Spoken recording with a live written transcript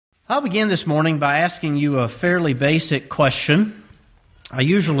I'll begin this morning by asking you a fairly basic question. I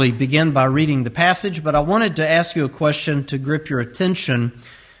usually begin by reading the passage, but I wanted to ask you a question to grip your attention.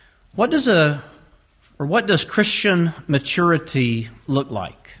 What does Christian maturity look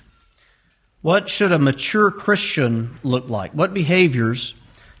like? What should a mature Christian look like? What behaviors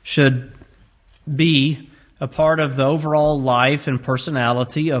should be a part of the overall life and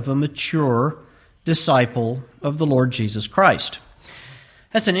personality of a mature disciple of the Lord Jesus Christ?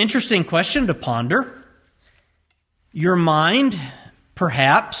 That's an interesting question to ponder. Your mind,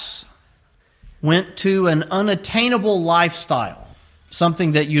 perhaps, went to an unattainable lifestyle,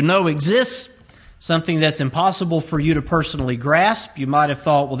 something that you know exists, something that's impossible for you to personally grasp. You might have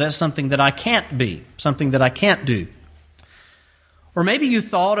thought, well, that's something that I can't be, something that I can't do. Or maybe you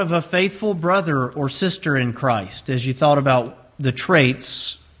thought of a faithful brother or sister in Christ as you thought about the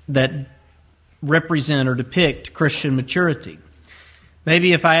traits that represent or depict Christian maturity.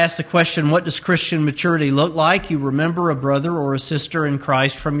 Maybe if I ask the question, what does Christian maturity look like? You remember a brother or a sister in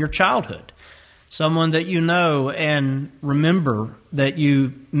Christ from your childhood, someone that you know and remember that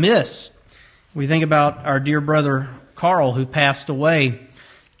you miss. We think about our dear brother Carl, who passed away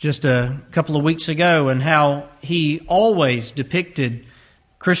just a couple of weeks ago, and how he always depicted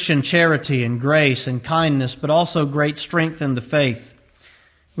Christian charity and grace and kindness, but also great strength in the faith.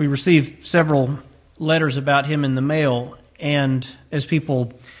 We received several letters about him in the mail, and as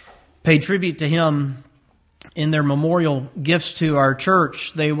people paid tribute to him in their memorial gifts to our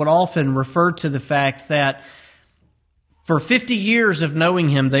church, they would often refer to the fact that for 50 years of knowing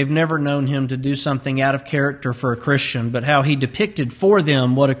him, they've never known him to do something out of character for a Christian, but how he depicted for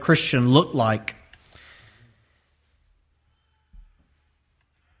them what a Christian looked like.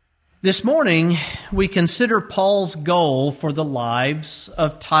 This morning, we consider Paul's goal for the lives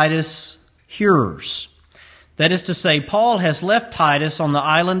of Titus' hearers. That is to say, Paul has left Titus on the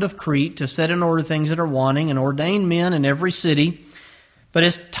island of Crete to set in order things that are wanting and ordain men in every city. But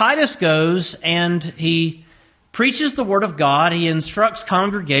as Titus goes and he preaches the Word of God, he instructs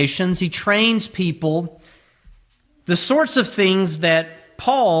congregations, he trains people, the sorts of things that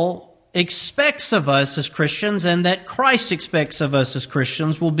Paul expects of us as Christians and that Christ expects of us as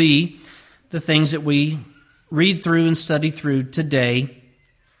Christians will be the things that we read through and study through today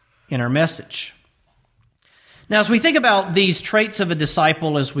in our message. Now, as we think about these traits of a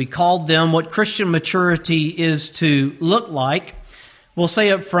disciple, as we called them, what Christian maturity is to look like, we'll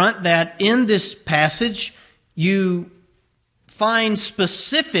say up front that in this passage, you find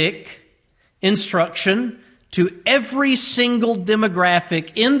specific instruction to every single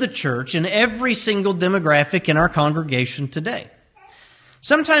demographic in the church and every single demographic in our congregation today.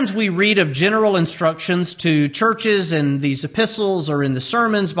 Sometimes we read of general instructions to churches in these epistles or in the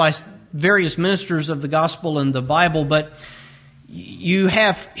sermons by various ministers of the gospel and the Bible, but you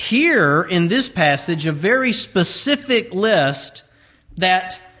have here in this passage a very specific list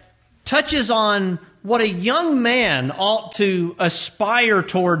that touches on what a young man ought to aspire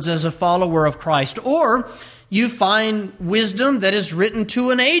towards as a follower of Christ. Or you find wisdom that is written to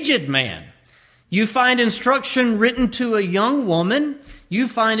an aged man. You find instruction written to a young woman. You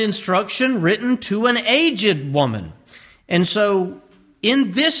find instruction written to an aged woman. And so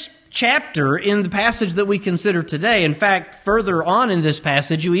in this chapter, in the passage that we consider today, in fact, further on in this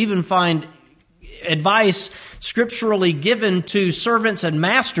passage, you even find advice scripturally given to servants and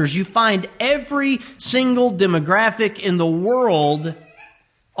masters. You find every single demographic in the world,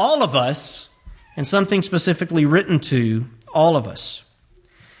 all of us, and something specifically written to all of us.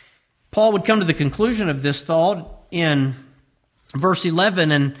 Paul would come to the conclusion of this thought in verse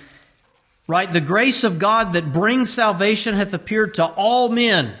 11 and write, "The grace of God that brings salvation hath appeared to all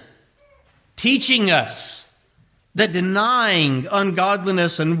men, teaching us that denying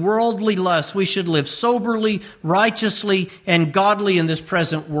ungodliness and worldly lust, we should live soberly, righteously, and godly in this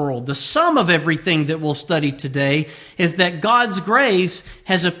present world." The sum of everything that we'll study today is that God's grace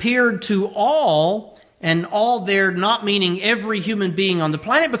has appeared to all, and all there not meaning every human being on the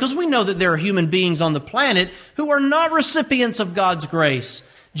planet, because we know that there are human beings on the planet who are not recipients of God's grace.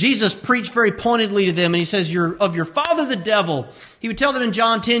 Jesus preached very pointedly to them, and he says, "You're of your father the devil." He would tell them in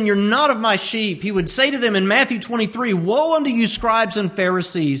John 10, "You're not of my sheep." He would say to them in Matthew 23, "Woe unto you, scribes and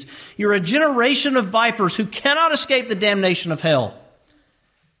Pharisees! You're a generation of vipers who cannot escape the damnation of hell.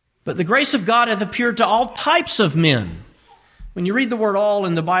 But the grace of God hath appeared to all types of men." When you read the word all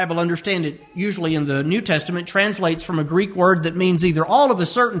in the Bible, understand it usually in the New Testament translates from a Greek word that means either all of a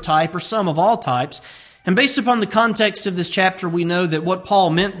certain type or some of all types. And based upon the context of this chapter, we know that what Paul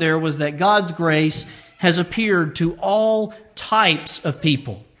meant there was that God's grace has appeared to all types of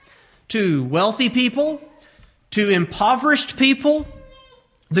people. To wealthy people, to impoverished people,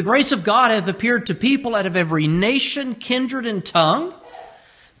 The grace of God hath appeared to people out of every nation, kindred, and tongue.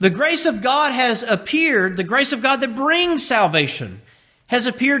 The grace of God has appeared, the grace of God that brings salvation, has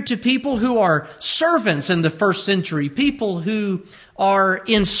appeared to people who are servants in the first century, people who are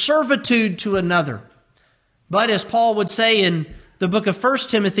in servitude to another. But as Paul would say in the book of 1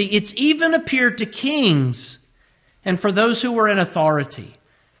 Timothy, it's even appeared to kings and for those who were in authority.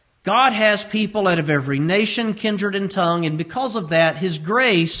 God has people out of every nation, kindred, and tongue, and because of that, His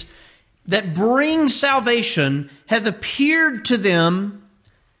grace that brings salvation hath appeared to them.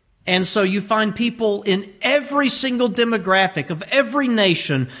 And so you find people in every single demographic of every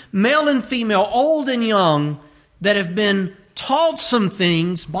nation, male and female, old and young, that have been taught some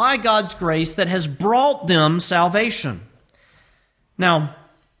things by God's grace that has brought them salvation. Now,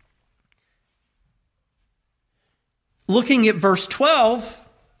 looking at verse 12,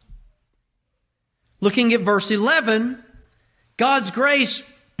 looking at verse 11, God's grace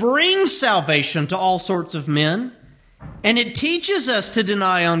brings salvation to all sorts of men, and it teaches us to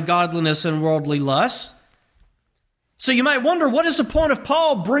deny ungodliness and worldly lusts. So you might wonder, what is the point of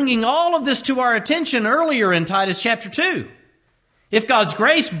Paul bringing all of this to our attention earlier in Titus chapter 2? If God's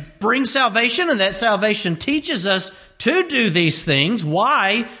grace brings salvation and that salvation teaches us to do these things,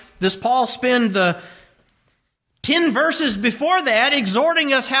 why does Paul spend the 10 verses before that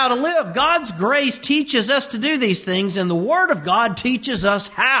exhorting us how to live? God's grace teaches us to do these things, and the Word of God teaches us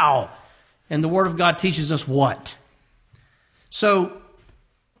how. And the Word of God teaches us what? So,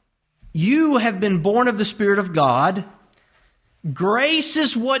 you have been born of the Spirit of God. Grace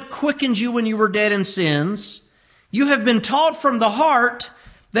is what quickens you when you were dead in sins. You have been taught from the heart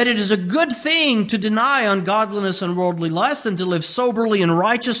that it is a good thing to deny ungodliness and worldly lust and to live soberly and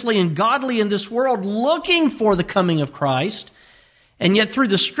righteously and godly in this world, looking for the coming of Christ. And yet through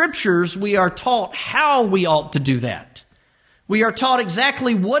the Scriptures, we are taught how we ought to do that. We are taught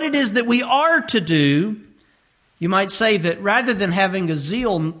exactly what it is that we are to do. You might say that rather than having a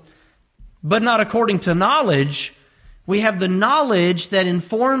zeal, but not according to knowledge, we have the knowledge that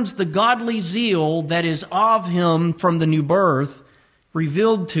informs the godly zeal that is of Him from the new birth,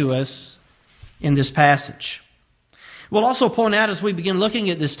 revealed to us in this passage. We'll also point out as we begin looking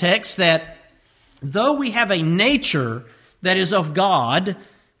at this text that though we have a nature that is of God,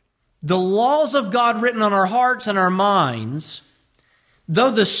 the laws of God written on our hearts and our minds,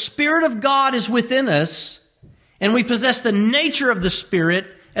 though the Spirit of God is within us and we possess the nature of the Spirit,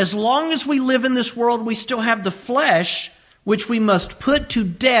 as long as we live in this world, we still have the flesh, which we must put to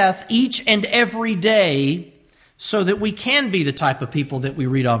death each and every day so that we can be the type of people that we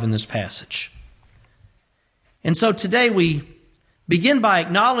read of in this passage. And so today we begin by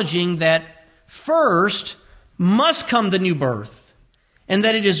acknowledging that first must come the new birth, and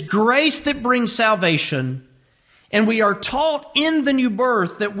that it is grace that brings salvation, and we are taught in the new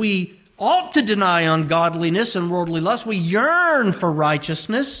birth that we ought to deny ungodliness and worldly lust. We yearn for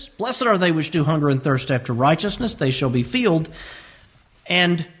righteousness. Blessed are they which do hunger and thirst after righteousness, they shall be filled.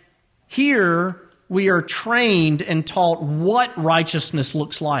 And here we are trained and taught what righteousness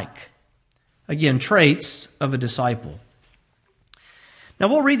looks like. Again, traits of a disciple. Now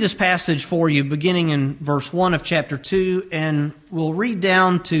we'll read this passage for you beginning in verse 1 of chapter 2, and we'll read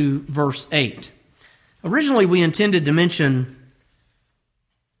down to verse 8. Originally we intended to mention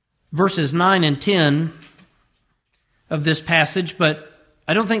verses 9 and 10 of this passage, but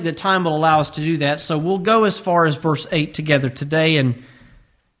I don't think that time will allow us to do that, so we'll go as far as verse 8 together today and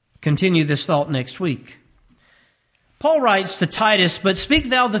continue this thought next week. Paul writes to Titus, "But speak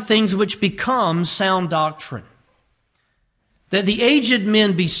thou the things which become sound doctrine, that the aged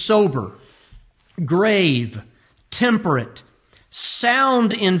men be sober, grave, temperate,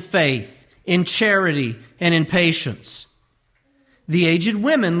 sound in faith, in charity, and in patience. The aged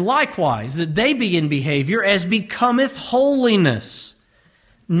women likewise, that they be in behavior as becometh holiness,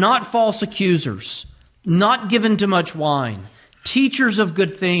 not false accusers, not given to much wine, teachers of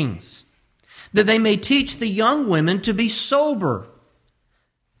good things, that they may teach the young women to be sober,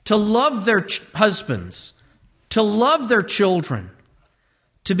 to love their husbands, to love their children,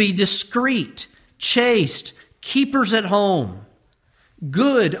 to be discreet, chaste, keepers at home,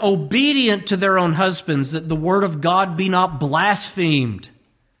 good, obedient to their own husbands, that the word of God be not blasphemed.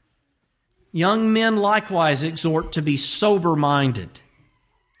 Young men likewise exhort to be sober-minded.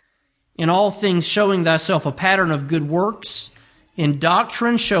 In all things showing thyself a pattern of good works, in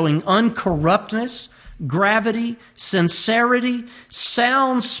doctrine showing uncorruptness, gravity, sincerity,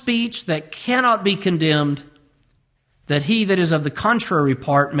 sound speech that cannot be condemned, that he that is of the contrary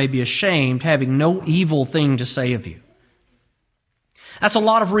part may be ashamed, having no evil thing to say of you." That's a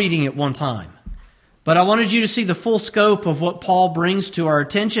lot of reading at one time. But I wanted you to see the full scope of what Paul brings to our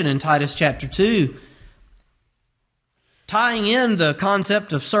attention in Titus chapter 2. Tying in the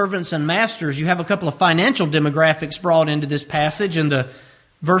concept of servants and masters, you have a couple of financial demographics brought into this passage. In the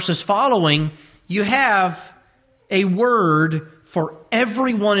verses following, you have a word for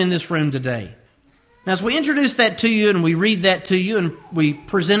everyone in this room today. Now, as we introduce that to you and we read that to you and we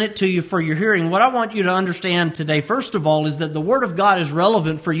present it to you for your hearing, what I want you to understand today, first of all, is that the Word of God is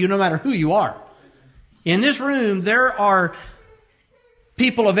relevant for you no matter who you are. In this room, there are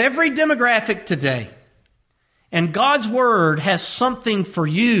people of every demographic today. And God's Word has something for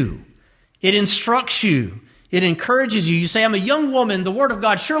you. It instructs you. It encourages you. You say, I'm a young woman. The Word of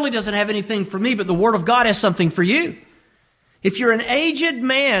God surely doesn't have anything for me, but the Word of God has something for you. If you're an aged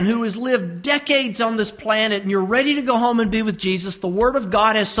man who has lived decades on this planet and you're ready to go home and be with Jesus, the Word of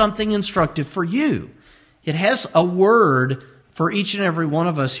God has something instructive for you. It has a word for each and every one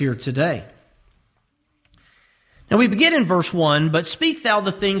of us here today. Now we begin in verse 1, but speak thou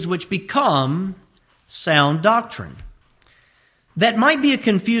the things which become sound doctrine. That might be a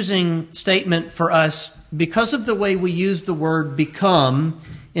confusing statement for us because of the way we use the word become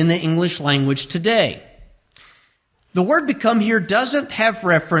in the English language today. The word become here doesn't have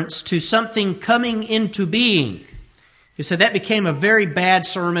reference to something coming into being. You said that became a very bad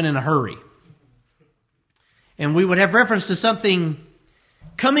sermon in a hurry. And we would have reference to something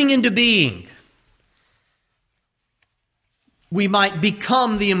coming into being. We might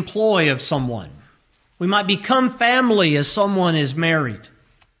become the employee of someone. We might become family as someone is married.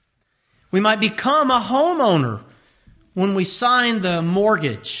 We might become a homeowner when we sign the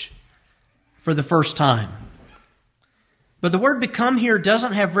mortgage for the first time. But the word become here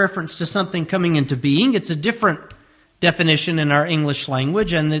doesn't have reference to something coming into being. It's a different definition in our English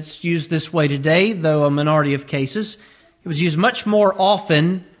language, and it's used this way today, though a minority of cases. It was used much more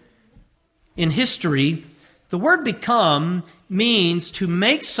often in history. The word become means to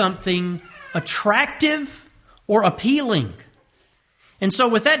make something attractive or appealing. And so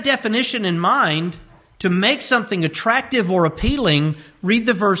with that definition in mind, to make something attractive or appealing, read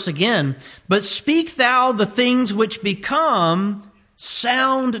the verse again. But speak thou the things which become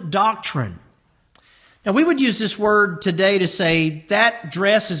sound doctrine. Now we would use this word today to say that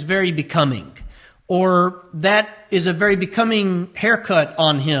dress is very becoming, or that is a very becoming haircut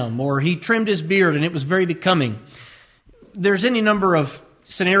on him, or he trimmed his beard and it was very becoming. There's any number of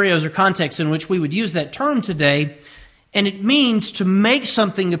scenarios or contexts in which we would use that term today, and it means to make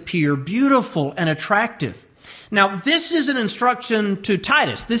something appear beautiful and attractive. Now, this is an instruction to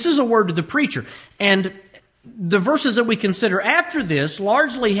Titus. This is a word to the preacher. And the verses that we consider after this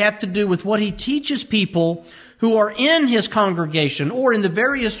largely have to do with what he teaches people who are in his congregation or in the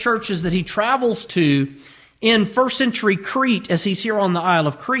various churches that he travels to in first century Crete as he's here on the Isle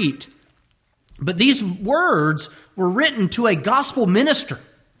of Crete. But these words were written to a gospel minister.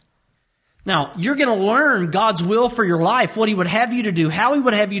 Now, you're going to learn God's will for your life, what He would have you to do, how He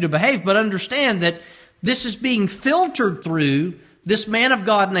would have you to behave, but understand that this is being filtered through this man of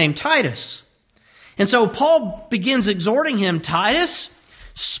God named Titus. And so Paul begins exhorting him, Titus,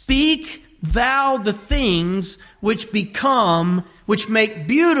 speak thou the things which make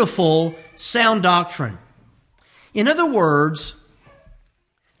beautiful sound doctrine. In other words,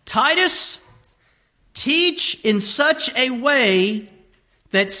 Titus, teach in such a way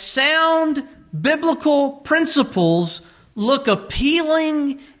that sound biblical principles look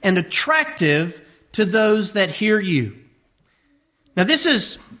appealing and attractive to those that hear you. Now, this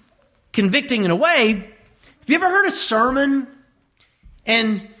is convicting in a way. Have you ever heard a sermon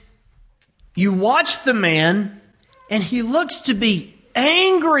and you watch the man and he looks to be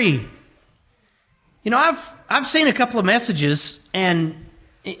angry? You know, I've seen a couple of messages, and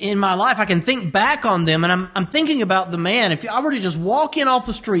in my life, I can think back on them, and I'm thinking about the man. If I were to just walk in off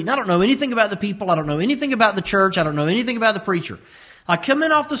the street, and I don't know anything about the people, I don't know anything about the church, I don't know anything about the preacher. I come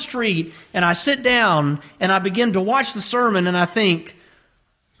in off the street, and I sit down, and I begin to watch the sermon, and I think,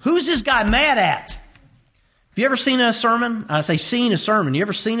 who's this guy mad at? Have you ever seen a sermon? I say seen a sermon. You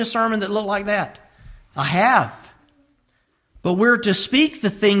ever seen a sermon that looked like that? I have. But we're to speak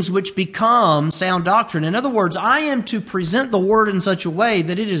the things which become sound doctrine. In other words, I am to present the word in such a way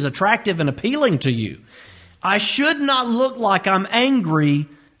that it is attractive and appealing to you. I should not look like I'm angry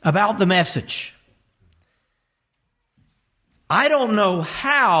about the message. I don't know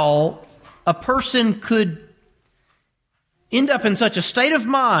how a person could end up in such a state of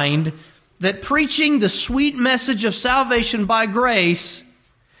mind that preaching the sweet message of salvation by grace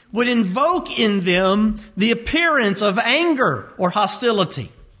would invoke in them the appearance of anger or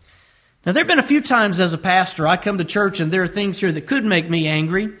hostility. Now, there have been a few times as a pastor, I come to church and there are things here that could make me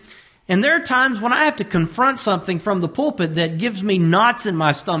angry. And there are times when I have to confront something from the pulpit that gives me knots in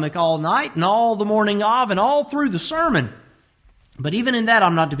my stomach all night and all the morning of and all through the sermon. But even in that,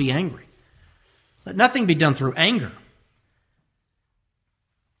 I'm not to be angry. Let nothing be done through anger.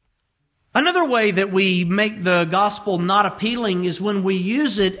 Another way that we make the gospel not appealing is when we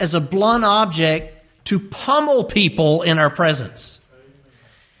use it as a blunt object to pummel people in our presence.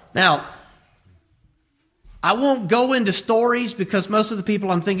 Now, I won't go into stories because most of the people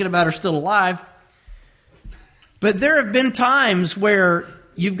I'm thinking about are still alive. But there have been times where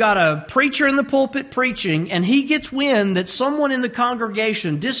you've got a preacher in the pulpit preaching, and he gets wind that someone in the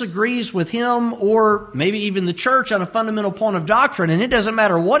congregation disagrees with him or maybe even the church on a fundamental point of doctrine, and it doesn't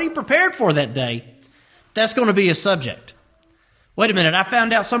matter what he prepared for that day, that's going to be his subject. Wait a minute, I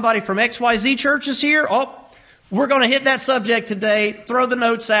found out somebody from XYZ church is here. Oh, we're going to hit that subject today, throw the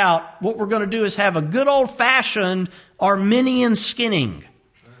notes out. What we're going to do is have a good old-fashioned Arminian skinning.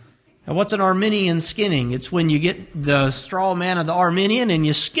 Now, what's an Arminian skinning? It's when you get the straw man of the Arminian and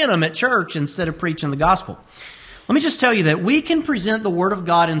you skin them at church instead of preaching the gospel. Let me just tell you that we can present the Word of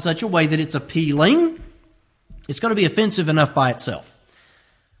God in such a way that it's appealing. It's going to be offensive enough by itself.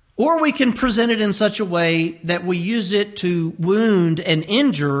 Or we can present it in such a way that we use it to wound and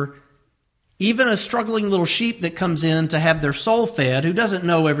injure even a struggling little sheep that comes in to have their soul fed, who doesn't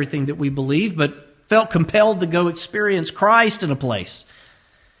know everything that we believe, but felt compelled to go experience Christ in a place.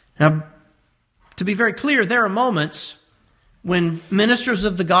 Now, to be very clear, there are moments when ministers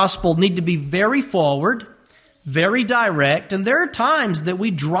of the gospel need to be very forward, very direct, and there are times that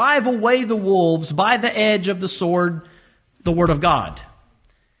we drive away the wolves by the edge of the sword, the Word of God.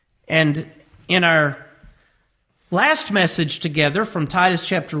 And in our last message together from Titus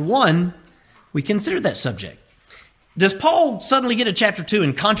chapter 1, we considered that subject. Does Paul suddenly get to chapter 2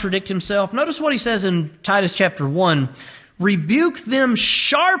 and contradict himself? Notice what he says in Titus chapter 1. Rebuke them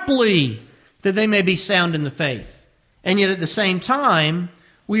sharply that they may be sound in the faith. And yet at the same time,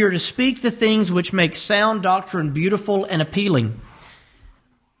 we are to speak the things which make sound doctrine beautiful and appealing.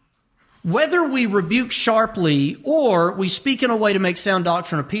 Whether we rebuke sharply or we speak in a way to make sound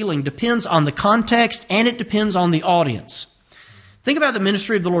doctrine appealing depends on the context and it depends on the audience. Think about the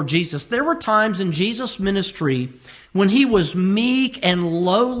ministry of the Lord Jesus. There were times in Jesus' ministry when he was meek and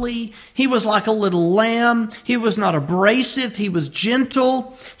lowly. He was like a little lamb. He was not abrasive. He was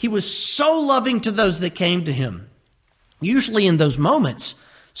gentle. He was so loving to those that came to him. Usually in those moments,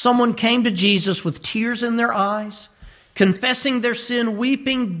 someone came to Jesus with tears in their eyes, confessing their sin,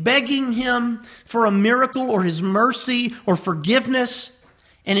 weeping, begging him for a miracle or his mercy or forgiveness.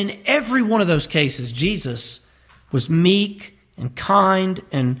 And in every one of those cases, Jesus was meek and kind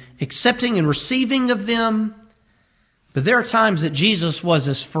and accepting and receiving of them. But there are times that Jesus was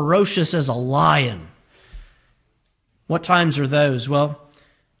as ferocious as a lion. What times are those? Well,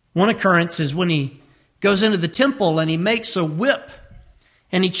 one occurrence is when he goes into the temple and he makes a whip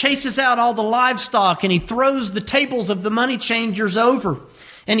and he chases out all the livestock and he throws the tables of the money changers over.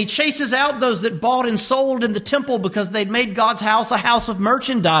 And he chases out those that bought and sold in the temple because they'd made God's house a house of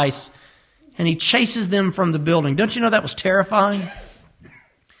merchandise. And he chases them from the building. Don't you know that was terrifying?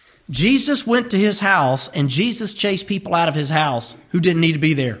 Jesus went to his house and Jesus chased people out of his house who didn't need to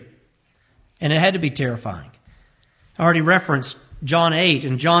be there. And it had to be terrifying. I already referenced John 8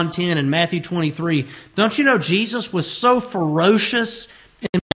 and John 10 and Matthew 23. Don't you know Jesus was so ferocious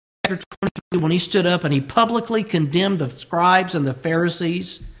in chapter 23 when he stood up and he publicly condemned the scribes and the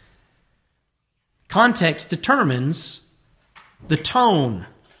Pharisees? Context determines the tone.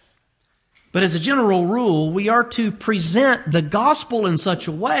 But as a general rule, we are to present the gospel in such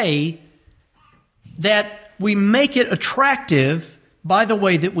a way that we make it attractive by the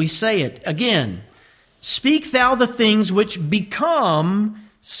way that we say it. Again, speak thou the things which become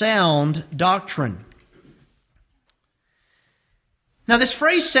sound doctrine. Now, this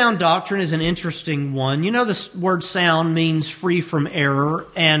phrase sound doctrine is an interesting one. You know, this word sound means free from error,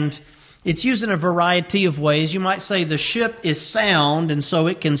 and it's used in a variety of ways. You might say the ship is sound, and so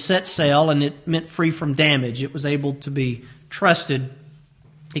it can set sail, and it meant free from damage. It was able to be trusted.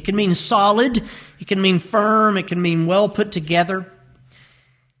 It can mean solid. It can mean firm. It can mean well put together.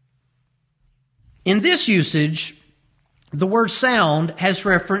 In this usage, the word sound has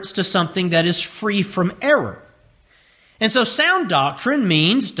reference to something that is free from error. And so sound doctrine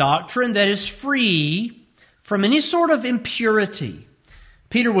means doctrine that is free from any sort of impurity.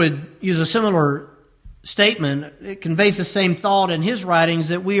 Peter would use a similar statement. It conveys the same thought in his writings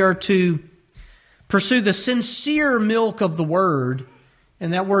that we are to pursue the sincere milk of the Word,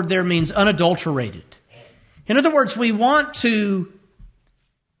 and that word there means unadulterated. In other words, we want to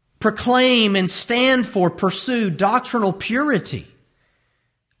proclaim and stand for, pursue doctrinal purity.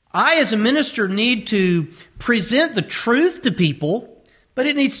 I, as a minister, need to present the truth to people, but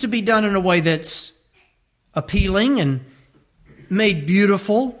it needs to be done in a way that's appealing and made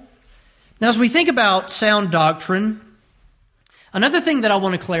beautiful. Now, as we think about sound doctrine, another thing that I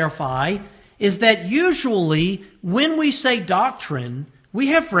want to clarify is that usually when we say doctrine, we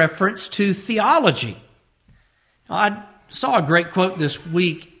have reference to theology. I saw a great quote this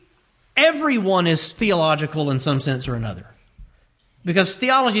week. Everyone is theological in some sense or another, because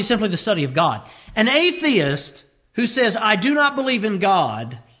theology is simply the study of God. An atheist who says, I do not believe in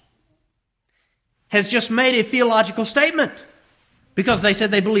God, has just made a theological statement because they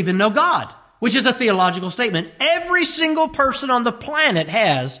said they believe in no God, which is a theological statement. Every single person on the planet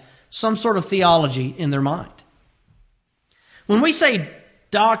has some sort of theology in their mind. When we say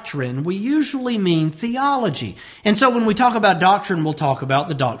doctrine, we usually mean theology. And so when we talk about doctrine, we'll talk about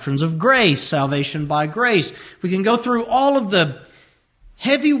the doctrines of grace, salvation by grace. We can go through all of the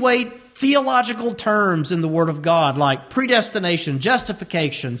heavyweight theological terms in the Word of God, like predestination,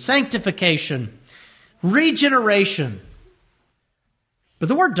 justification, sanctification, regeneration. But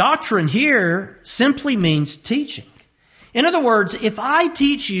the word doctrine here simply means teaching. In other words, if I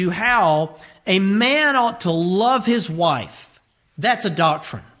teach you how a man ought to love his wife, that's a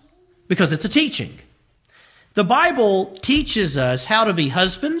doctrine, because it's a teaching. The Bible teaches us how to be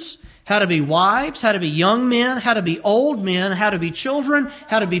husbands, how to be wives, how to be young men, how to be old men, how to be children,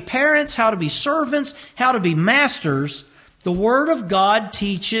 how to be parents, how to be servants, how to be masters. The Word of God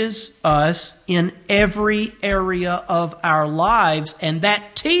teaches us in every area of our lives, and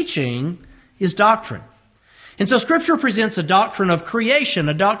that teaching is doctrine. And so Scripture presents a doctrine of creation,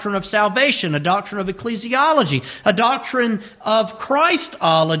 a doctrine of salvation, a doctrine of ecclesiology, a doctrine of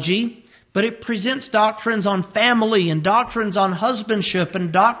Christology, but it presents doctrines on family and doctrines on husbandship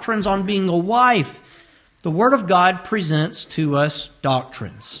and doctrines on being a wife. The Word of God presents to us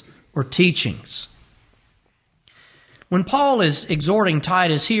doctrines or teachings. When Paul is exhorting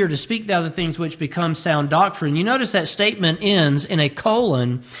Titus here to speak the other things which become sound doctrine, you notice that statement ends in a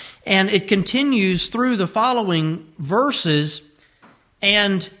colon, and it continues through the following verses.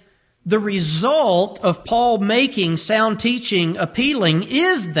 And the result of Paul making sound teaching appealing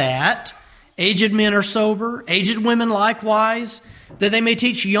is that aged men are sober, aged women likewise, that they may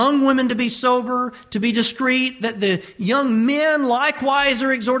teach young women to be sober, to be discreet, that the young men likewise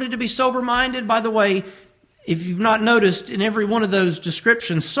are exhorted to be sober-minded. By the way, if you've not noticed, in every one of those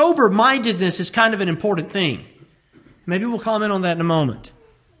descriptions, sober-mindedness is kind of an important thing. Maybe we'll comment on that in a moment.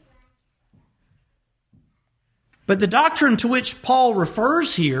 But the doctrine to which Paul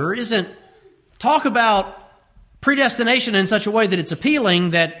refers here isn't talk about predestination in such a way that it's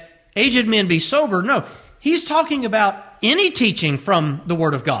appealing that aged men be sober. No, he's talking about any teaching from the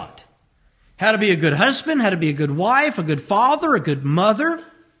Word of God. How to be a good husband, how to be a good wife, a good father, a good mother.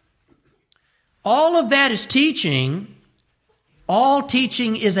 All of that is teaching. All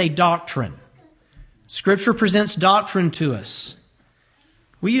teaching is a doctrine. Scripture presents doctrine to us.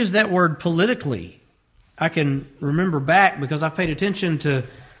 We use that word politically. I can remember back because I've paid attention to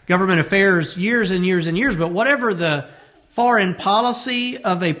government affairs years and years and years, but whatever the foreign policy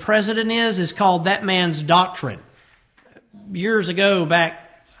of a president is called that man's doctrine. Years ago,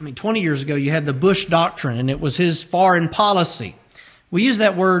 20 years ago, you had the Bush Doctrine, and it was his foreign policy. We use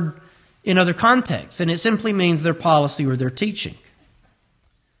that word in other contexts, and it simply means their policy or their teaching.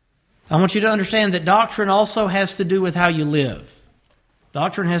 I want you to understand that doctrine also has to do with how you live.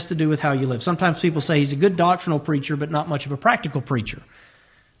 Doctrine has to do with how you live. Sometimes people say he's a good doctrinal preacher, but not much of a practical preacher.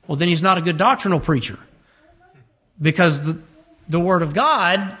 Well, then he's not a good doctrinal preacher, because the Word of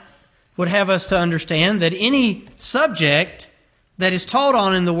God would have us to understand that any subject that is taught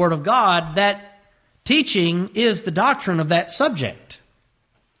on in the Word of God, that teaching is the doctrine of that subject.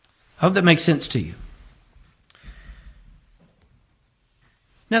 I hope that makes sense to you.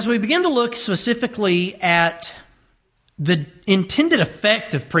 Now, as we begin to look specifically at the intended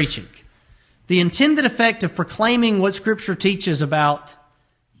effect of preaching, the intended effect of proclaiming what Scripture teaches about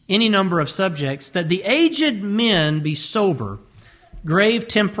any number of subjects, that the aged men be sober, grave,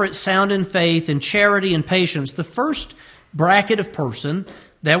 temperate, sound in faith, in charity and patience. The first bracket of person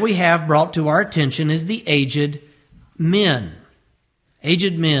that we have brought to our attention is the aged men.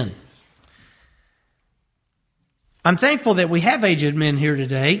 Aged men. I'm thankful that we have aged men here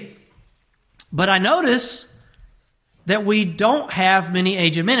today, but I notice that we don't have many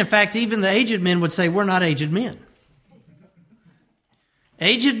aged men. In fact, even the aged men would say we're not aged men.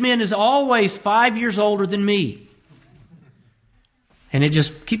 Aged men is always 5 years older than me. And it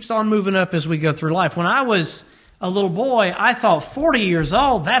just keeps on moving up as we go through life. When I was a little boy, I thought 40 years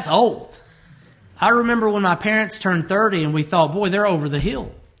old, that's old. I remember when my parents turned 30 and we thought, boy, they're over the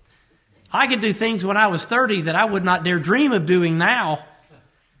hill. I could do things when I was 30 that I would not dare dream of doing now.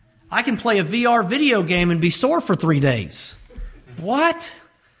 I can play a VR video game and be sore for 3 days. What?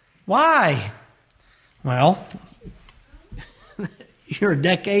 Why? Well, you're a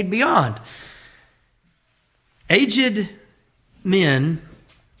decade beyond. Aged men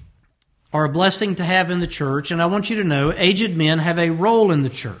are a blessing to have in the church, and I want you to know aged men have a role in the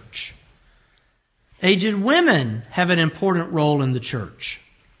church. Aged women have an important role in the church.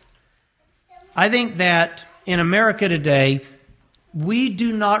 I think that in America today, we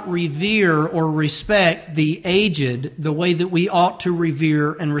do not revere or respect the aged the way that we ought to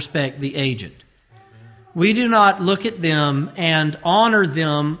revere and respect the aged. We do not look at them and honor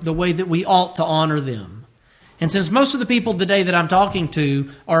them the way that we ought to honor them. And since most of the people today that I'm talking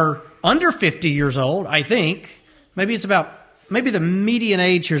to are under 50 years old, I think, maybe the median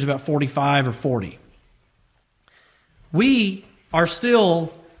age here is about 45 or 40. We are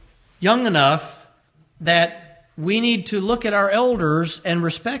still young enough that we need to look at our elders and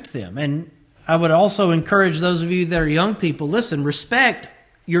respect them. And I would also encourage those of you that are young people, listen, respect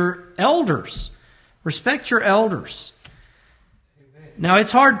your elders. Respect your elders. Now,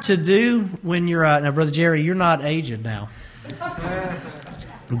 it's hard to do when you're... now, Brother Jerry, you're not aged now.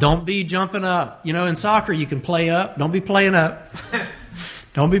 Don't be jumping up. You know, in soccer, you can play up. Don't be playing up.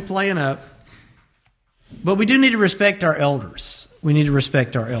 Don't be playing up. But we do need to respect our elders. We need to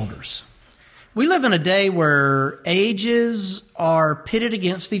respect our elders. We live in a day where ages are pitted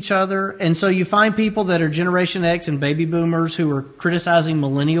against each other, and so you find people that are Generation X and baby boomers who are criticizing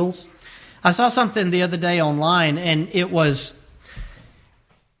millennials. I saw something the other day online, and it was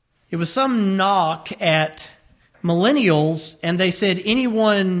some knock at millennials, and they said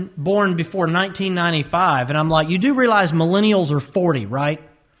anyone born before 1995. And I'm like, you do realize millennials are 40, right?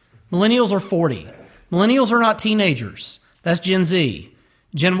 Millennials are 40. Millennials are not teenagers. That's Gen Z.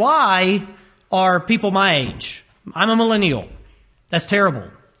 Gen Y are people my age. I'm a millennial. That's terrible,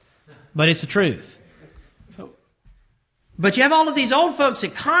 but it's the truth. But you have all of these old folks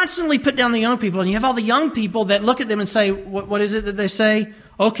that constantly put down the young people, and you have all the young people that look at them and say, what is it that they say?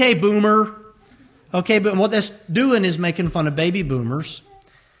 Okay, boomer. Okay, but what that's doing is making fun of baby boomers.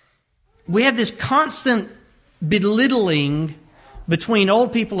 We have this constant belittling between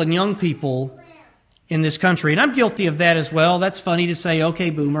old people and young people in this country. And I'm guilty of that as well. That's funny to say, okay,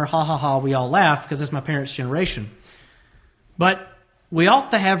 boomer, ha, ha, ha. We all laugh because that's my parents' generation. But we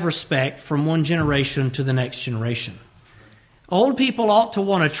ought to have respect from one generation to the next generation. Old people ought to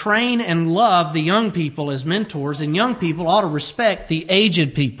want to train and love the young people as mentors, and young people ought to respect the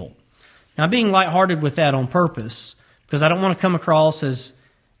aged people. Now, I'm being lighthearted with that on purpose because I don't want to come across as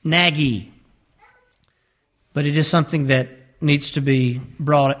naggy. But it is something that needs to be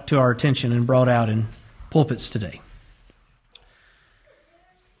brought to our attention and brought out in pulpits today.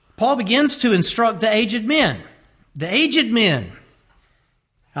 Paul begins to instruct the aged men. The aged men.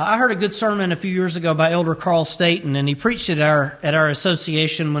 Now, I heard a good sermon a few years ago by Elder Carl Staten, and he preached it at our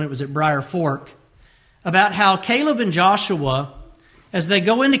association when it was at Briar Fork, about how Caleb and Joshua, as they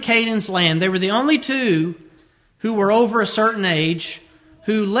go into Canaan's land, they were the only two who were over a certain age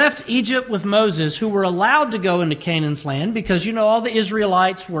who left Egypt with Moses, who were allowed to go into Canaan's land because, you know, all the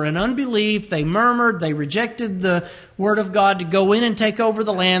Israelites were in unbelief. They murmured. They rejected the word of God to go in and take over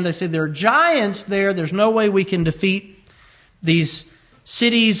the land. They said, there are giants there. There's no way we can defeat these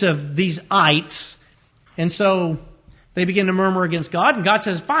cities of these ites. And so they begin to murmur against God. And God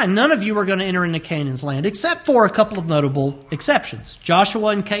says, fine, none of you are going to enter into Canaan's land, except for a couple of notable exceptions, Joshua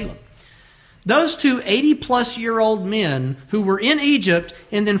and Caleb. Those two 80-plus-year-old men who were in Egypt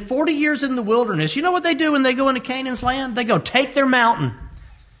and then 40 years in the wilderness, you know what they do when they go into Canaan's land? They go take their mountain.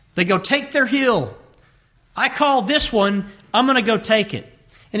 They go take their hill. I call this one, I'm going to go take it.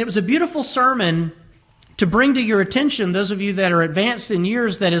 And it was a beautiful sermon to bring to your attention, those of you that are advanced in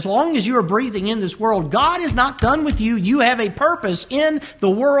years, that as long as you are breathing in this world, God is not done with you. You have a purpose in the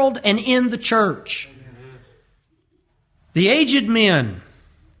world and in the church. The aged men.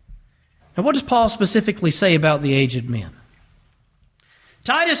 Now, what does Paul specifically say about the aged men?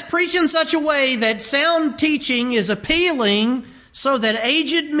 Titus, preach in such a way that sound teaching is appealing so that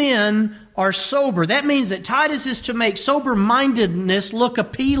aged men are sober. That means that Titus is to make sober-mindedness look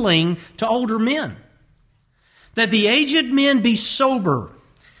appealing to older men. That the aged men be sober.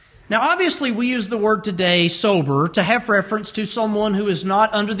 Now, obviously, we use the word today, sober, to have reference to someone who is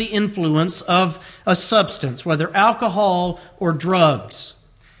not under the influence of a substance, whether alcohol or drugs.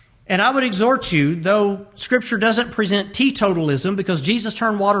 And I would exhort you, though Scripture doesn't present teetotalism because Jesus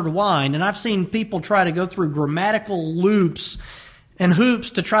turned water to wine, and I've seen people try to go through grammatical loops and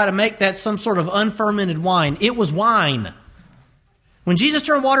hoops to try to make that some sort of unfermented wine. It was wine. When Jesus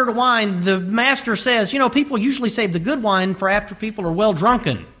turned water to wine, the master says, people usually save the good wine for after people are well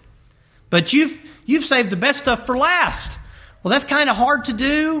drunken. But you've saved the best stuff for last. Well, that's kind of hard to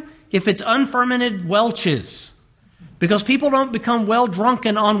do if it's unfermented Welch's, because people don't become well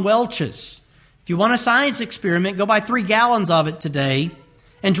drunken on Welch's. If you want a science experiment, go buy 3 gallons of it today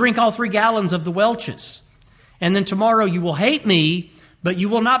and drink all 3 gallons of the Welch's. And then tomorrow you will hate me, but you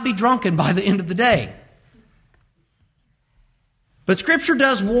will not be drunken by the end of the day. But Scripture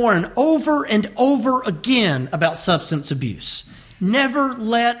does warn over and over again about substance abuse. Never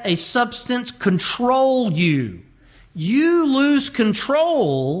let a substance control you. You lose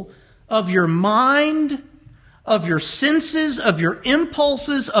control of your mind, of your senses, of your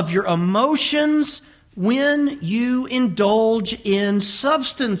impulses, of your emotions when you indulge in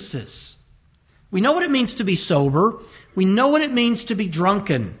substances. We know what it means to be sober. We know what it means to be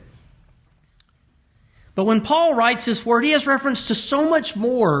drunken. But when Paul writes this word, he has reference to so much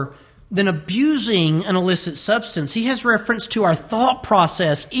more than abusing an illicit substance. He has reference to our thought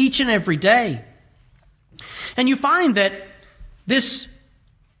process each and every day. And you find that this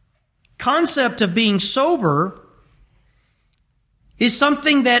concept of being sober is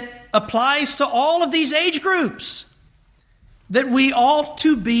something that applies to all of these age groups. That we ought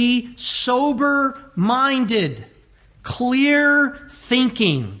to be sober-minded, clear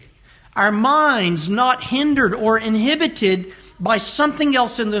thinking. Our minds not hindered or inhibited by something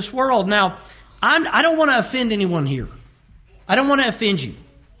else in this world. Now, I don't want to offend anyone here. I don't want to offend you.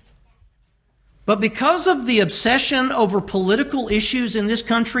 But because of the obsession over political issues in this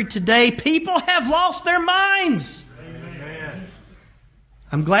country today, people have lost their minds. Amen.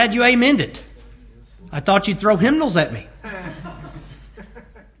 I'm glad you amened it. I thought you'd throw hymnals at me.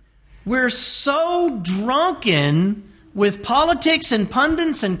 We're so drunken with politics and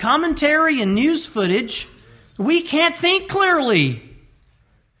pundits and commentary and news footage, we can't think clearly.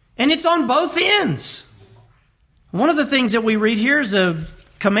 And it's on both ends. One of the things that we read here is a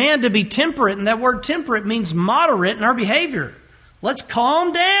command to be temperate, and that word temperate means moderate in our behavior. Let's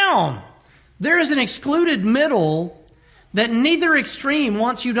calm down. There is an excluded middle that neither extreme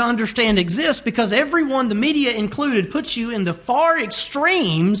wants you to understand exists, because everyone, the media included, puts you in the far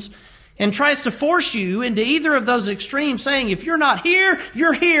extremes and tries to force you into either of those extremes, saying if you're not here,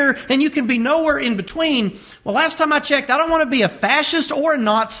 you're here, and you can be nowhere in between. Well, last time I checked, I don't want to be a fascist or a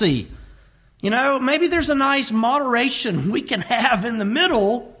Nazi. Maybe there's a nice moderation we can have in the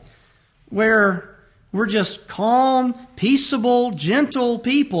middle where we're just calm, peaceable, gentle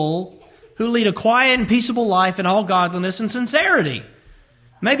people who lead a quiet and peaceable life in all godliness and sincerity.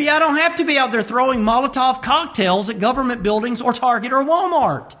 Maybe I don't have to be out there throwing Molotov cocktails at government buildings or Target or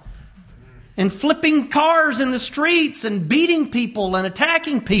Walmart and flipping cars in the streets and beating people and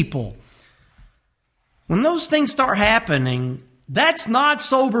attacking people. When those things start happening, that's not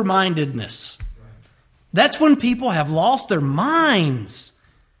sober-mindedness. That's when people have lost their minds.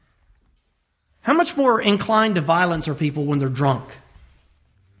 How much more inclined to violence are people when they're drunk?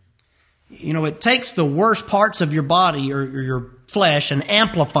 It takes the worst parts of your body or your flesh and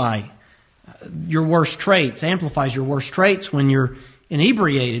amplifies your worst traits when you're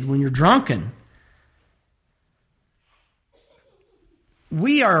inebriated, when you're drunken.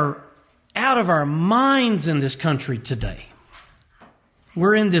 We are out of our minds in this country today.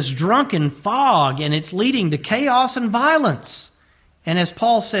 We're in this drunken fog, and it's leading to chaos and violence. And as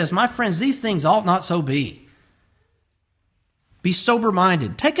Paul says, my friends, these things ought not so be. Be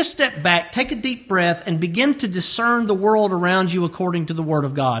sober-minded. Take a step back, take a deep breath, and begin to discern the world around you according to the Word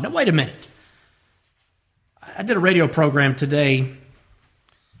of God. Now, wait a minute. I did a radio program today,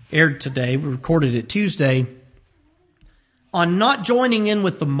 aired today, we recorded it Tuesday, on not joining in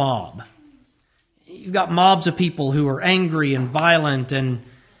with the mob. You've got mobs of people who are angry and violent and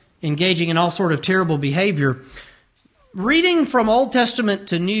engaging in all sort of terrible behavior. Reading from Old Testament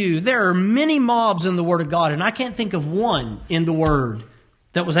to New, there are many mobs in the Word of God, and I can't think of one in the Word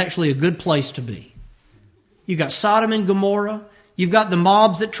that was actually a good place to be. You've got Sodom and Gomorrah. You've got the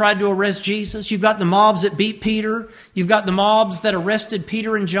mobs that tried to arrest Jesus. You've got the mobs that beat Peter. You've got the mobs that arrested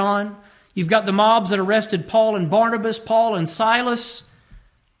Peter and John. You've got the mobs that arrested Paul and Barnabas, Paul and Silas.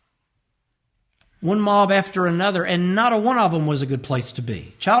 One mob after another, and not a one of them was a good place to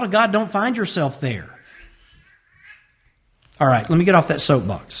be. Child of God, don't find yourself there. All right, let me get off that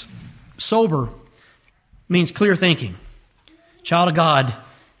soapbox. Sober means clear thinking. Child of God,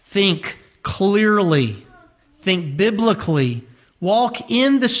 think clearly. Think biblically. Walk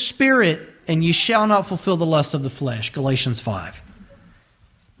in the Spirit, and you shall not fulfill the lust of the flesh. Galatians 5.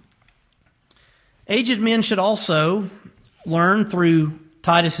 Aged men should also learn through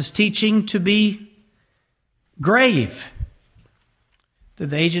Titus's teaching to be grave. That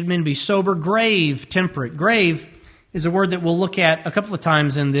the aged men be sober, grave, temperate. Grave is a word that we'll look at a couple of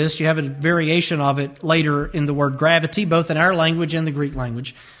times in this. You have a variation of it later in the word gravity, both in our language and the Greek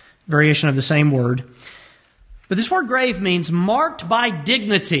language. Variation of the same word. But this word grave means marked by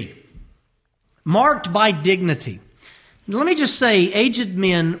dignity. Marked by dignity. Let me just say, aged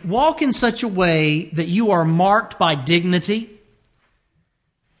men, walk in such a way that you are marked by dignity.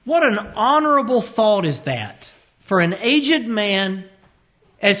 What an honorable thought is that for an aged man,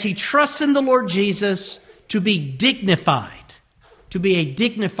 as he trusts in the Lord Jesus, to be dignified, to be a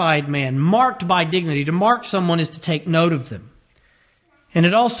dignified man, marked by dignity. To mark someone is to take note of them. And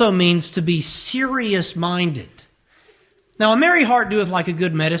it also means to be serious-minded. Now, a merry heart doeth like a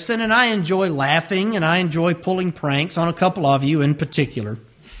good medicine, and I enjoy laughing, and I enjoy pulling pranks on a couple of you in particular.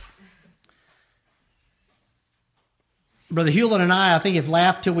 Brother Hewlin and I think, have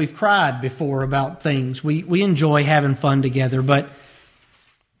laughed till we've cried before about things. We enjoy having fun together, but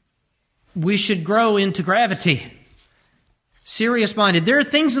we should grow into gravity. Serious-minded. There are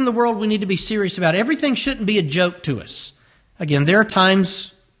things in the world we need to be serious about. Everything shouldn't be a joke to us. Again, there are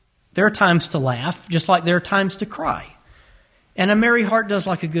times to laugh, just like there are times to cry. And a merry heart does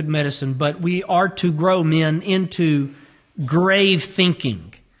like a good medicine, but we are to grow men into grave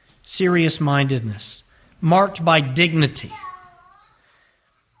thinking, serious-mindedness, marked by dignity.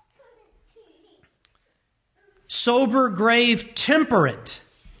 Sober, grave, temperate.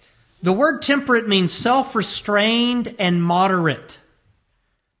 The word temperate means self-restrained and moderate.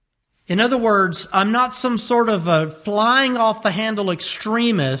 In other words, I'm not some sort of a flying off the handle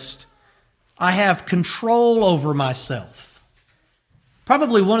extremist. I have control over myself.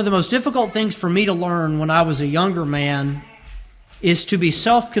 Probably one of the most difficult things for me to learn when I was a younger man is to be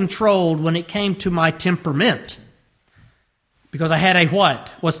self-controlled when it came to my temperament. Because I had a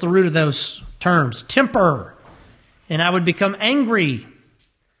what? What's the root of those terms? Temper. And I would become angry.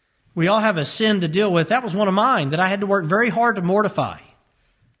 We all have a sin to deal with. That was one of mine that I had to work very hard to mortify.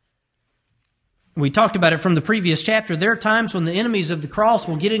 We talked about it from the previous chapter. There are times when the enemies of the cross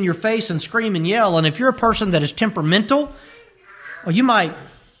will get in your face and scream and yell. And if you're a person that is temperamental, well, you might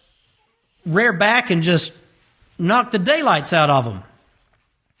rear back and just knock the daylights out of them.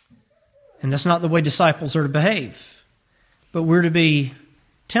 And that's not the way disciples are to behave. But we're to be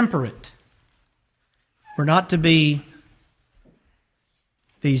temperate. We're not to be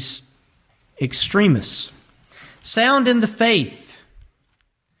these extremists. Sound in the faith.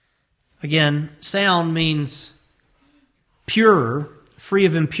 Again, sound means pure, free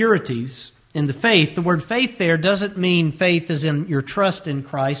of impurities. In the faith, the word faith there doesn't mean faith as in your trust in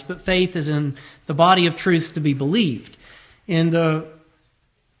Christ, but faith as in the body of truth to be believed. In the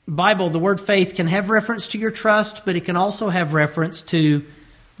Bible, the word faith can have reference to your trust, but it can also have reference to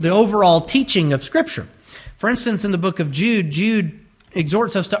the overall teaching of Scripture. For instance, in the book of Jude, Jude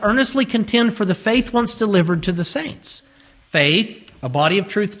exhorts us to earnestly contend for the faith once delivered to the saints. Faith, a body of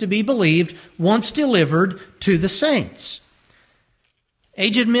truth to be believed, once delivered to the saints.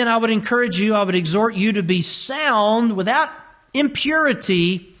 Aged men, I would encourage you, I would exhort you to be sound without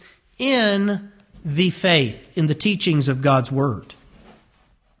impurity in the faith, in the teachings of God's Word.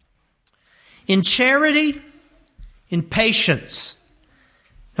 In charity, in patience.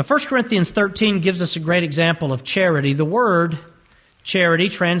 Now, 1 Corinthians 13 gives us a great example of charity. The word charity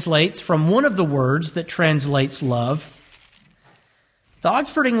translates from one of the words that translates love. The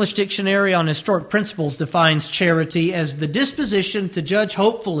Oxford English Dictionary on Historic Principles defines charity as the disposition to judge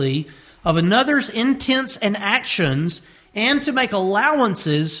hopefully of another's intents and actions and to make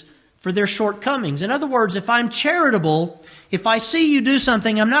allowances for their shortcomings. In other words, if I'm charitable, if I see you do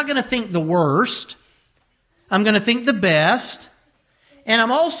something, I'm not going to think the worst. I'm going to think the best. And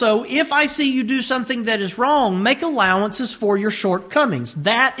I'm also, if I see you do something that is wrong, make allowances for your shortcomings.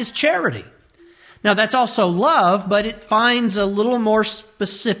 That is charity. Now, that's also love, but it finds a little more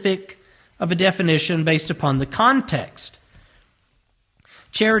specific of a definition based upon the context.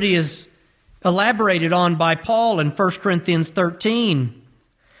 Charity is elaborated on by Paul in 1 Corinthians 13.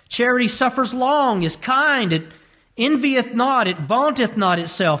 Charity suffers long, is kind, it envieth not, it vaunteth not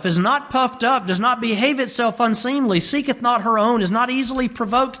itself, is not puffed up, does not behave itself unseemly, seeketh not her own, is not easily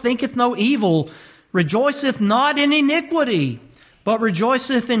provoked, thinketh no evil, rejoiceth not in iniquity, but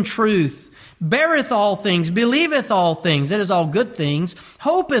rejoiceth in truth, beareth all things, believeth all things, that is all good things,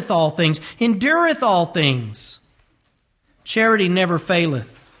 hopeth all things, endureth all things. Charity never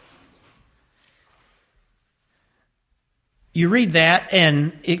faileth. You read that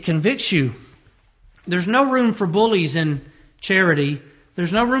and it convicts you. There's no room for bullies in charity.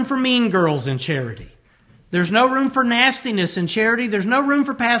 There's no room for mean girls in charity. There's no room for nastiness in charity. There's no room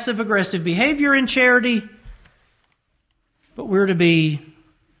for passive-aggressive behavior in charity. But we're to be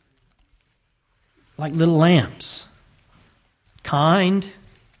like little lambs. Kind,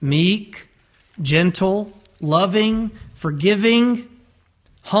 meek, gentle, loving, forgiving,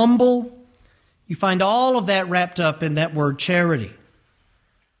 humble. You find all of that wrapped up in that word charity.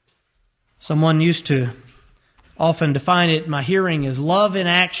 Someone used to often define it in my hearing as love in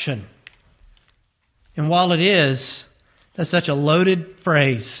action. And while it is, that's such a loaded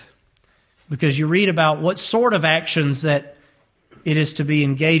phrase, because you read about what sort of actions that it is to be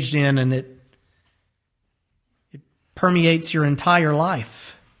engaged in, and it permeates your entire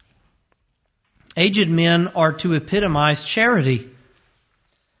life. Aged men are to epitomize charity.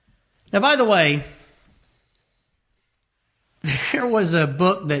 Now, by the way, there was a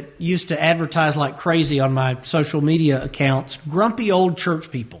book that used to advertise like crazy on my social media accounts, Grumpy Old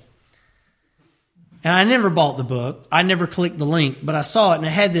Church People. And I never bought the book. I never clicked the link, but I saw it, and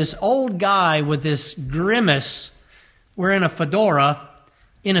it had this old guy with this grimace wearing a fedora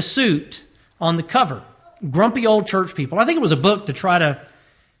in a suit on the cover. Grumpy Old Church People. I think it was a book to try to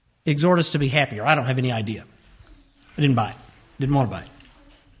exhort us to be happier. I don't have any idea. I didn't buy it. Didn't want to buy it.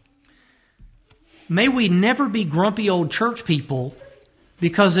 May we never be grumpy old church people,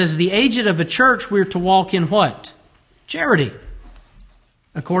 because as the aged of a church, we're to walk in what? Charity,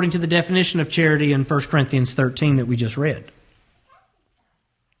 according to the definition of charity in 1 Corinthians 13 that we just read.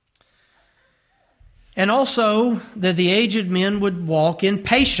 And also that the aged men would walk in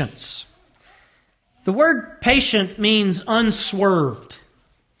patience. The word patient means unswerved.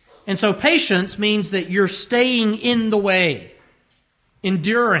 And so patience means that you're staying in the way.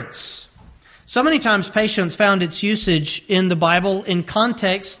 Endurance. So many times patience found its usage in the Bible in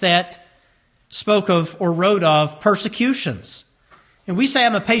contexts that spoke of or wrote of persecutions. And we say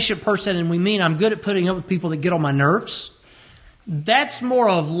I'm a patient person, and we mean I'm good at putting up with people that get on my nerves. That's more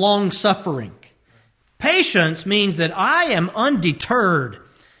of long-suffering. Patience means that I am undeterred.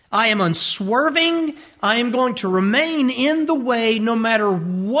 I am unswerving. I am going to remain in the way no matter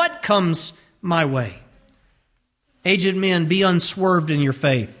what comes my way. Aged men, be unswerved in your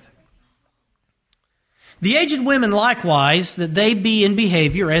faith. The aged women likewise, that they be in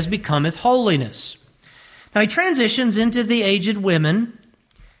behavior as becometh holiness. Now he transitions into the aged women,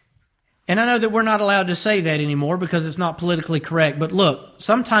 and I know that we're not allowed to say that anymore because it's not politically correct, but look,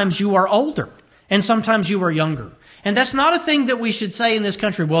 sometimes you are older and sometimes you are younger. And that's not a thing that we should say in this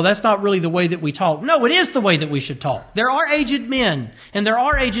country. Well, that's not really the way that we talk. No, it is the way that we should talk. There are aged men and there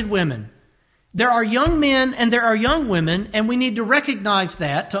are aged women. There are young men and there are young women, and we need to recognize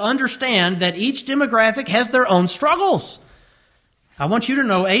that, to understand that each demographic has their own struggles. I want you to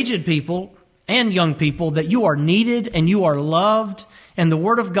know, aged people and young people, that you are needed and you are loved, and the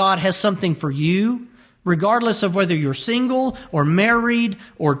Word of God has something for you, regardless of whether you're single or married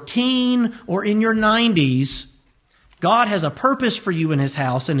or teen or in your 90s. God has a purpose for you in His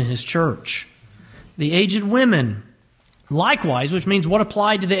house and in His church. The aged women, likewise, which means what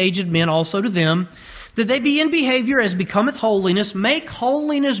applied to the aged men also to them, that they be in behavior as becometh holiness. Make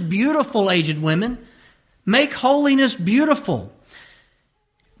holiness beautiful, aged women. Make holiness beautiful.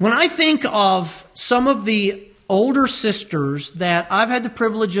 When I think of some of the older sisters that I've had the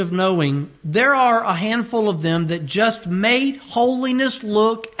privilege of knowing, there are a handful of them that just made holiness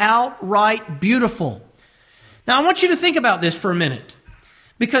look outright beautiful. Now, I want you to think about this for a minute.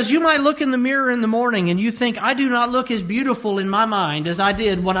 Because you might look in the mirror in the morning and you think, I do not look as beautiful in my mind as I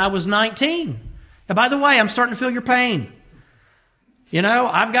did when I was 19. And by the way, I'm starting to feel your pain. You know,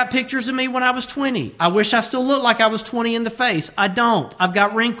 I've got pictures of me when I was 20. I wish I still looked like I was 20 in the face. I don't. I've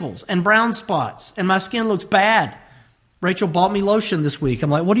got wrinkles and brown spots and my skin looks bad. Rachel bought me lotion this week.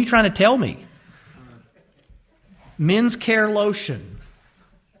 I'm like, what are you trying to tell me? Men's Care lotion.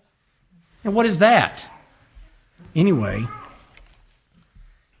 And what is that? Anyway,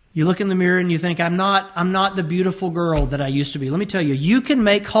 you look in the mirror and you think, I'm not the beautiful girl that I used to be. Let me tell you, you can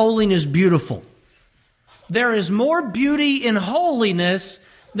make holiness beautiful. There is more beauty in holiness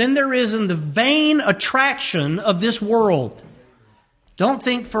than there is in the vain attraction of this world. Don't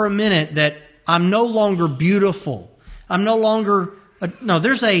think for a minute that I'm no longer beautiful. No,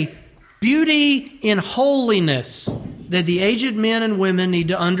 there's a beauty in holiness that the aged men and women need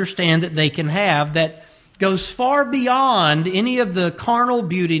to understand that they can have, that goes far beyond any of the carnal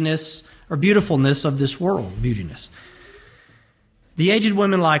beautiness or beautifulness of this world. Beautiness. The aged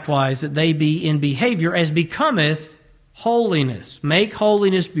women likewise, that they be in behavior as becometh holiness. Make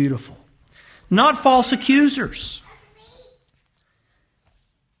holiness beautiful. Not false accusers.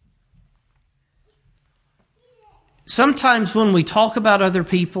 Sometimes when we talk about other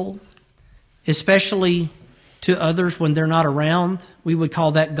people, especially to others when they're not around, we would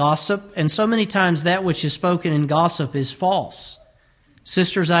call that gossip. And so many times that which is spoken in gossip is false.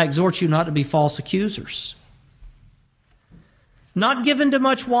 Sisters, I exhort you not to be false accusers. Not given to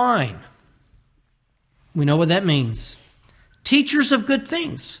much wine. We know what that means. Teachers of good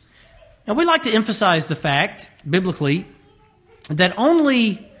things. Now, we like to emphasize the fact, biblically, that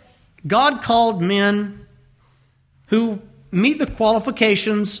only God-called men who meet the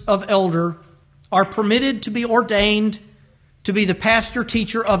qualifications of elder are permitted to be ordained to be the pastor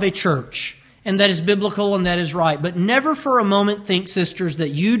teacher of a church. And that is biblical and that is right. But never for a moment think, sisters, that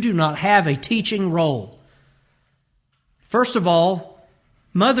you do not have a teaching role. First of all,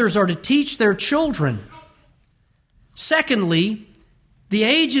 mothers are to teach their children. Secondly, the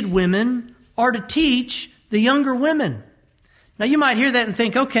aged women are to teach the younger women. Now you might hear that and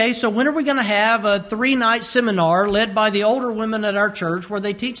think, okay, so when are we going to have a 3-night seminar led by the older women at our church where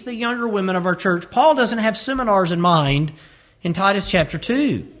they teach the younger women of our church? Paul doesn't have seminars in mind in Titus chapter